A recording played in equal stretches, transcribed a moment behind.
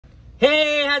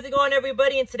Hey, how's it going,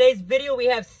 everybody? In today's video, we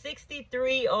have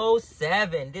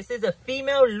 6307. This is a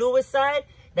female Lewisi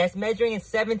that's measuring in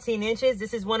 17 inches.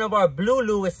 This is one of our blue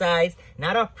Lewisis,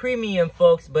 not our premium,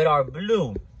 folks, but our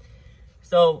blue.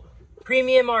 So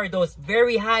premium are those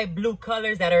very high blue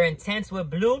colors that are intense with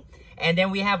blue. And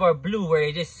then we have our blue where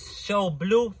they just show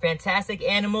blue. Fantastic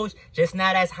animals, just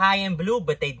not as high in blue,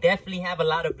 but they definitely have a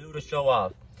lot of blue to show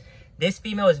off. This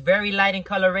female is very light in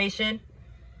coloration.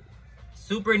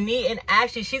 Super neat, and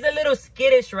actually she's a little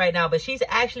skittish right now, but she's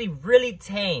actually really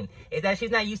tame. Is that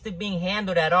she's not used to being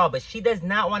handled at all, but she does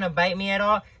not want to bite me at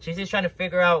all. She's just trying to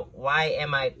figure out why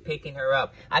am I picking her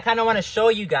up. I kind of want to show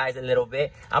you guys a little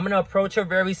bit. I'm going to approach her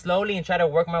very slowly and try to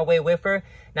work my way with her.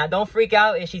 Now don't freak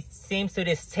out if she seems to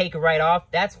just take right off.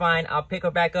 That's fine. I'll pick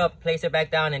her back up, place her back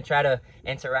down, and try to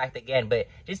interact again. But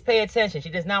just pay attention. She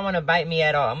does not want to bite me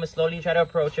at all. I'm going to slowly try to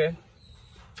approach her.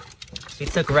 She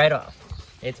took right off.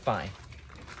 It's fine.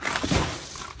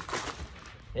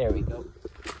 There we go.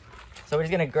 So we're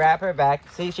just gonna grab her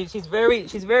back. See, she's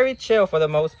very chill for the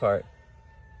most part.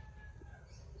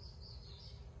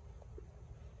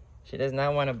 She does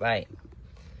not want to bite.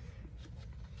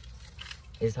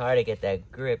 It's hard to get that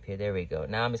grip here. There we go.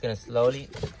 Now I'm just gonna slowly.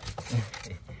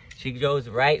 She goes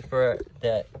right for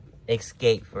the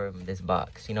escape from this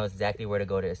box. She knows exactly where to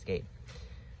go to escape.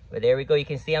 But there we go. You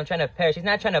can see I'm trying to pet her. She's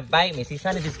not trying to bite me. She's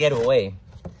trying to just get away.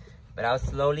 But I'll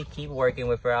slowly keep working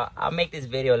with her. I'll make this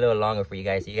video a little longer for you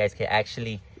guys so you guys can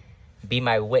actually be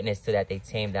my witness to that they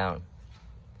tame down.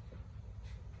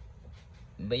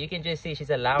 But you can just see she's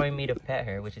allowing me to pet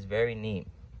her, which is very neat.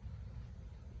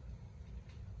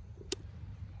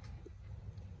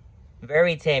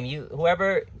 Very tame.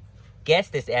 Whoever gets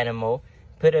this animal,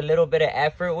 put a little bit of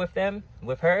effort with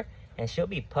her, and she'll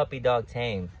be puppy dog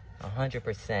tame.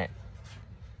 100%.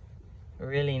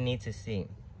 Really neat to see.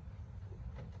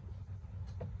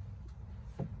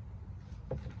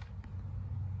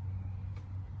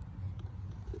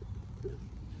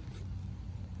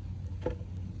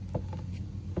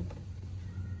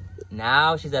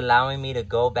 Now she's allowing me to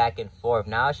go back and forth.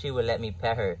 Now she will let me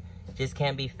pet her. Just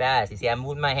can't be fast. You see, I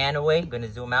moved my hand away. I'm going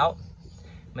to zoom out.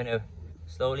 I'm going to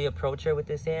slowly approach her with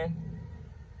this hand.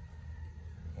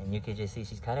 And you can just see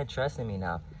she's kind of trusting me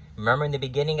now. Remember in the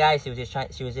beginning, guys,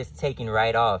 she was just taking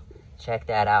right off. Check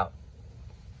that out.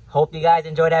 Hope you guys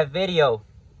enjoyed that video.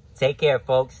 Take care,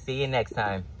 folks. See you next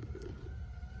time.